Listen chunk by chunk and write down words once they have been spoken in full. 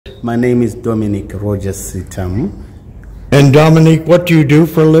My name is Dominic Sitamu. And Dominic, what do you do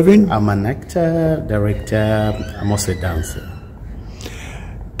for a living? I'm an actor, director, I'm also a dancer.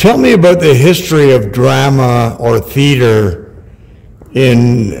 Tell me about the history of drama or theater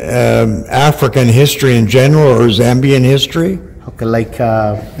in African history in general, or Zambian history? Okay, like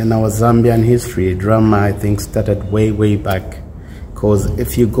in our Zambian history, drama I think started way back. Because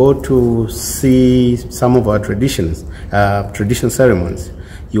if you go to see some of our traditional ceremonies,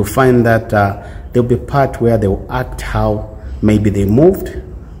 you'll find that there'll be a part where they'll act how maybe they moved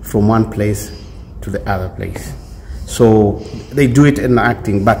from one place to the other place. So they do it in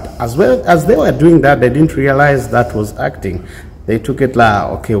acting, but as well as they were doing that, they didn't realize that was acting. They took it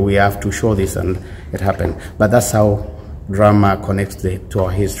like, okay, we have to show this, and it happened. But that's how drama connects to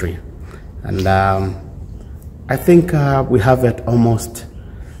our history. And I think we have it almost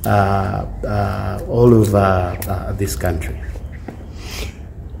all over this country.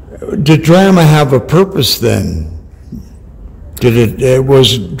 Did drama have a purpose then?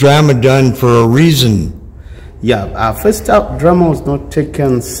 Was drama done for a reason? Yeah, first out, drama was not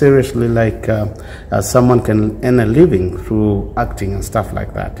taken seriously like someone can earn a living through acting and stuff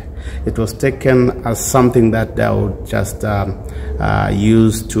like that. It was taken as something that they would just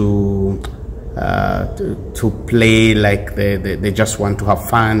use to play, like they just want to have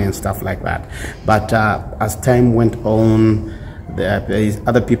fun and stuff like that. But as time went on,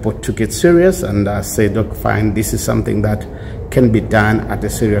 other people took it serious and said, look, fine, this is something that can be done at a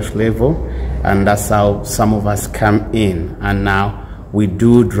serious level, and that's how some of us come in, and now we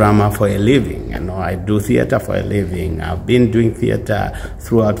do drama for a living. You know, I do theater for a living. I've been doing theater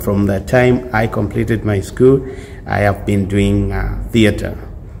throughout. From the time I completed my school, I have been doing theater,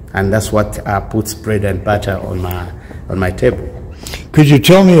 and that's what puts bread and butter on my table. Could you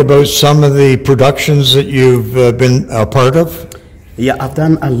tell me about some of the productions that you've been a part of? Yeah, I've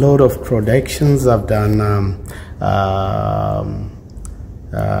done a lot of productions. I've done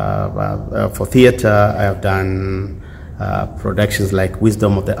for theater, I have done productions like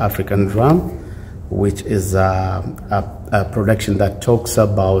Wisdom of the African Drum, which is a production that talks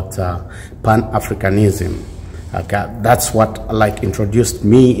about Pan-Africanism. Okay, that's what like introduced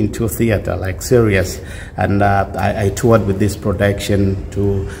me into theater, like serious. And I toured with this production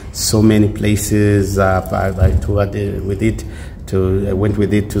to so many places. I toured with it. I went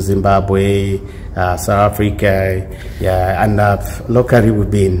with it to Zimbabwe, South Africa, yeah, and locally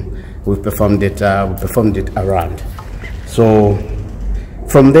we've performed it around. So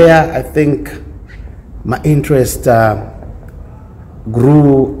from there, I think my interest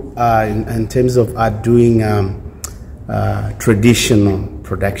grew in terms of doing traditional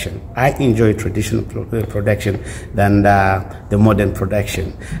production. I enjoy traditional production than the modern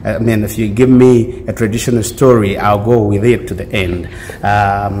production. I mean, if you give me a traditional story, I'll go with it to the end.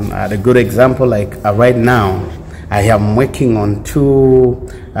 A good example, like right now, I am working on two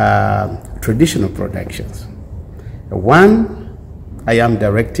traditional productions. One, I am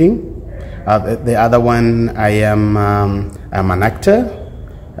directing. The other one, I'm an actor.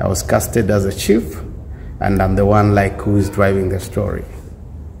 I was casted as a chief, and I'm the one like who is driving the story.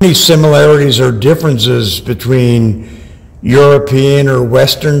 Any similarities or differences between European or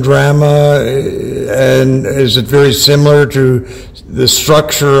Western drama, and is it very similar to the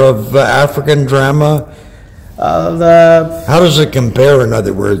structure of African drama? How does it compare, in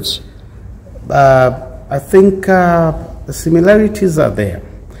other words? I think the similarities are there,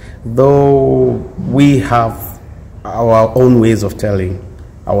 though we have our own ways of telling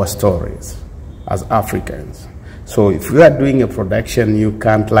our stories as Africans. So if you are doing a production, you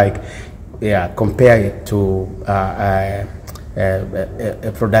can't like, compare it to a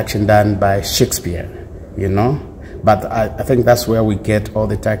production done by Shakespeare, you know. But I think that's where we get all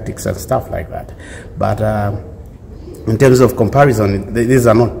the tactics and stuff like that. But in terms of comparison, these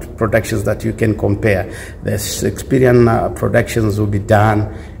are not productions that you can compare. The Shakespearean productions will be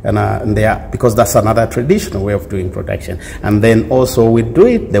done, and they are, because that's another traditional way of doing production. And then also we do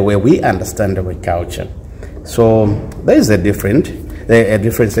it the way we understand our culture. So there is a difference,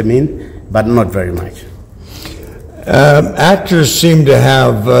 I mean, but not very much. Actors seem to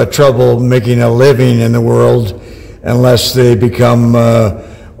have trouble making a living in the world unless they become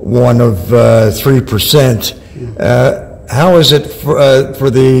one of 3%. How is it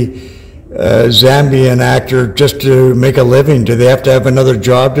for the Zambian actor just to make a living? Do they have to have another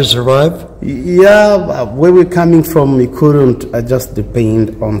job to survive? Yeah, where we're coming from, we couldn't just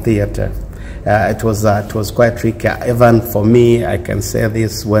depend on theater. It was quite tricky. Even for me, I can say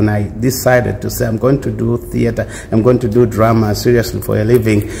this, when I decided to say I'm going to do theater, I'm going to do drama seriously for a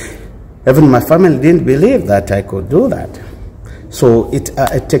living, even my family didn't believe that I could do that. So it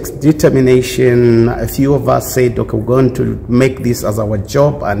takes determination. A few of us said, okay, we're going to make this as our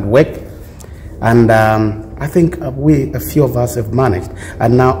job and work. And I think a few of us have managed.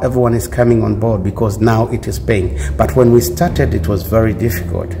 And now everyone is coming on board because now it is paying. But when we started, it was very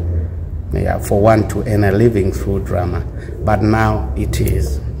difficult, yeah, for one to earn a living through drama. But now it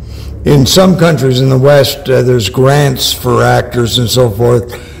is. In some countries in the West, there's grants for actors and so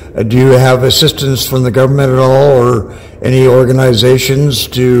forth. Do you have assistance from the government at all, or any organizations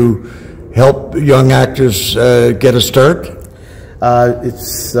to help young actors get a start?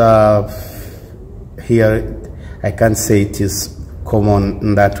 It's here, I can't say it is common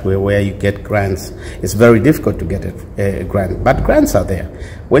in that way where you get grants. It's very difficult to get a grant, but grants are there.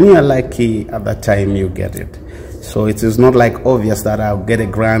 When you are lucky at that time, you get it. So it is not like obvious that I'll get a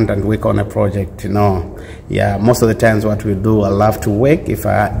grant and work on a project, you know. Yeah, most of the times what we do, I love to work. If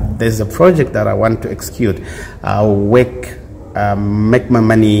there's a project that I want to execute, I'll work, make my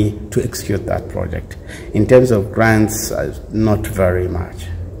money to execute that project. In terms of grants, not very much.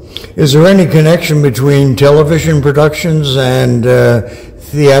 Is there any connection between television productions and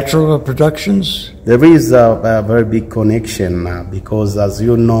theatrical productions? There is a very big connection because, as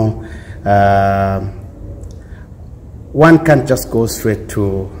you know, one can't just go straight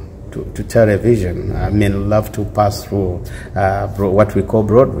to television. I mean, love to pass through what we call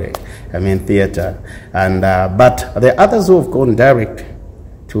Broadway, I mean theater. And but there are others who have gone direct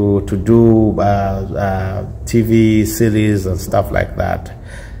to do TV series and stuff like that.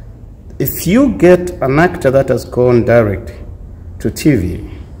 If you get an actor that has gone direct to TV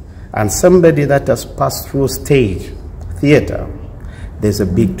and somebody that has passed through stage, theater, there's a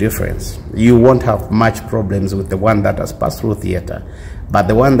big difference. You won't have much problems with the one that has passed through theater, but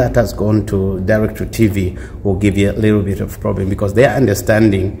the one that has gone direct to TV will give you a little bit of problem because their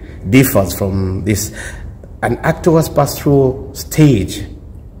understanding differs from this. An actor who has passed through stage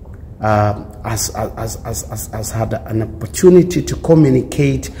has had an opportunity to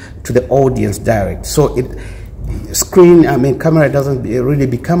communicate to the audience direct. So camera doesn't really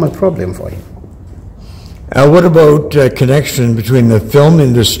become a problem for him. What about connection between the film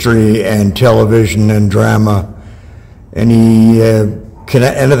industry and television and drama?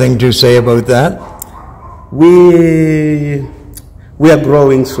 Anything to say about that? We are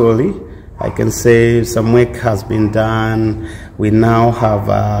growing slowly. I can say some work has been done. We now have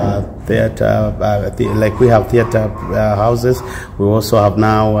theater, like we have theater houses. We also have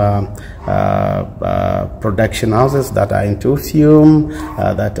now production houses that are into film,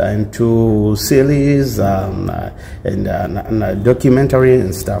 that are into series, and documentary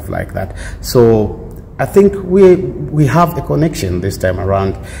and stuff like that. So I think we have a connection this time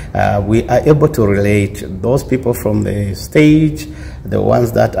around. We are able to relate those people from the stage, the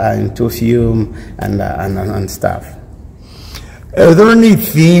ones that are into film and stuff. Are there any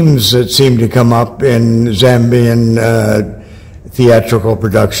themes that seem to come up in Zambian theatrical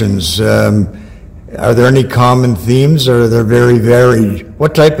productions? Are there any common themes, or are they very varied?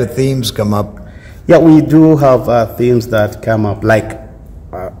 What type of themes come up? Yeah, we do have themes that come up, like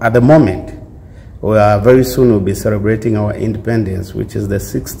at the moment. Very soon we'll be celebrating our independence, which is the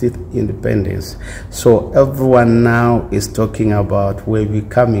 60th independence. So everyone now is talking about where we're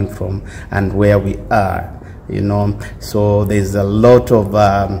coming from and where we are, you know. So there's a lot of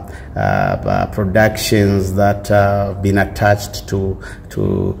productions that have been attached to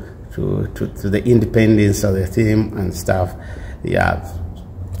the independence of the theme and stuff. Yeah.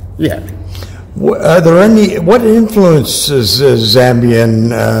 Are there any? What influences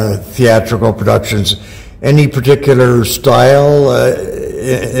Zambian theatrical productions? Any particular style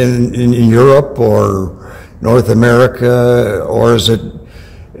in Europe or North America, or is it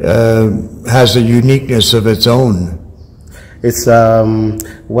has a uniqueness of its own? It's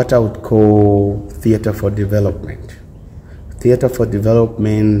what I would call theater for development. Theater for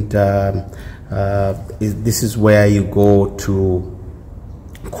development. This is where you go to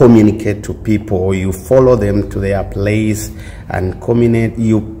communicate to people, or you follow them to their place and communicate.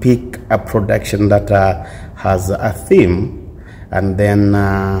 You pick a production that has a theme, and then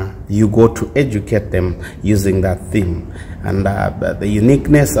you go to educate them using that theme. And the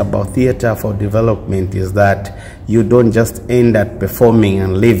uniqueness about theater for development is that you don't just end at performing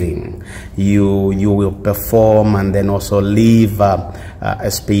and leaving. You will perform and then also leave a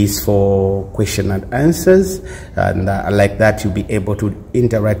space for question and answers, and like that you'll be able to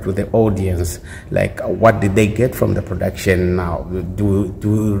interact with the audience. Like, what did they get from the production now?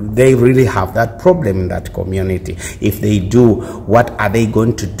 Do they really have that problem in that community? If they do, what are they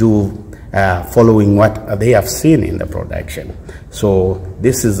going to do following what they have seen in the production? So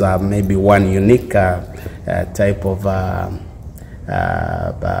this is maybe one unique type of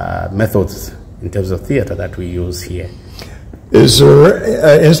methods in terms of theater that we use here. Is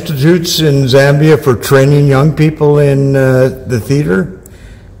there institutes in Zambia for training young people in the theater?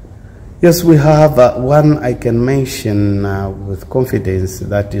 Yes, we have one I can mention with confidence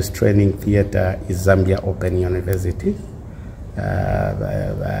that is training theater is Zambia Open University.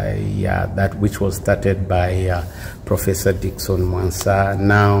 Yeah, that which was started by Professor Dixon Mwansa.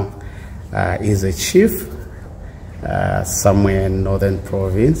 Now is a chief somewhere in Northern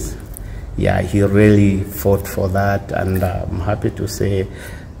Province. Yeah, he really fought for that, and I'm happy to say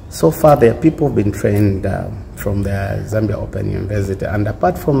so far there are people who've been trained from the Zambia Open University. And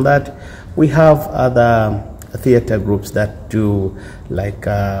apart from that, we have other theater groups that do like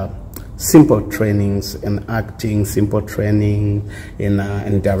simple trainings in acting, simple training in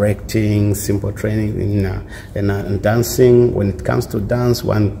directing, simple training in dancing. When it comes to dance,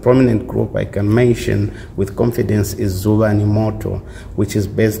 one prominent group I can mention with confidence is Zuba Nimoto, which is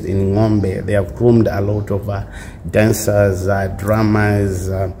based in Ngombe. They have groomed a lot of dancers, drummers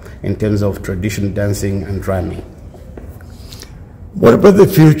in terms of traditional dancing and drumming. What about the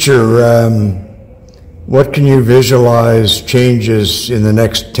future? What can you visualize changes in the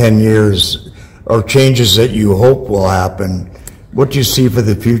next 10 years, or changes that you hope will happen? What do you see for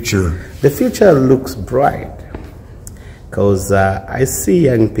the future? The future looks bright because I see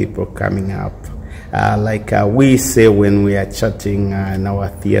young people coming up. Like we say when we are chatting in our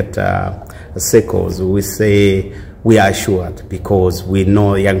theater circles, we say we are assured because we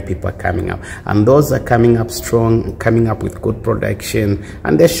know young people are coming up. And those are coming up strong, coming up with good production,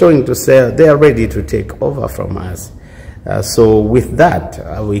 and they're showing to say they are ready to take over from us. So with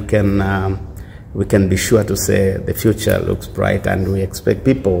that, we can be sure to say the future looks bright, and we expect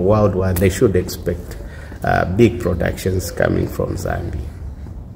people worldwide, they should expect big productions coming from Zambia.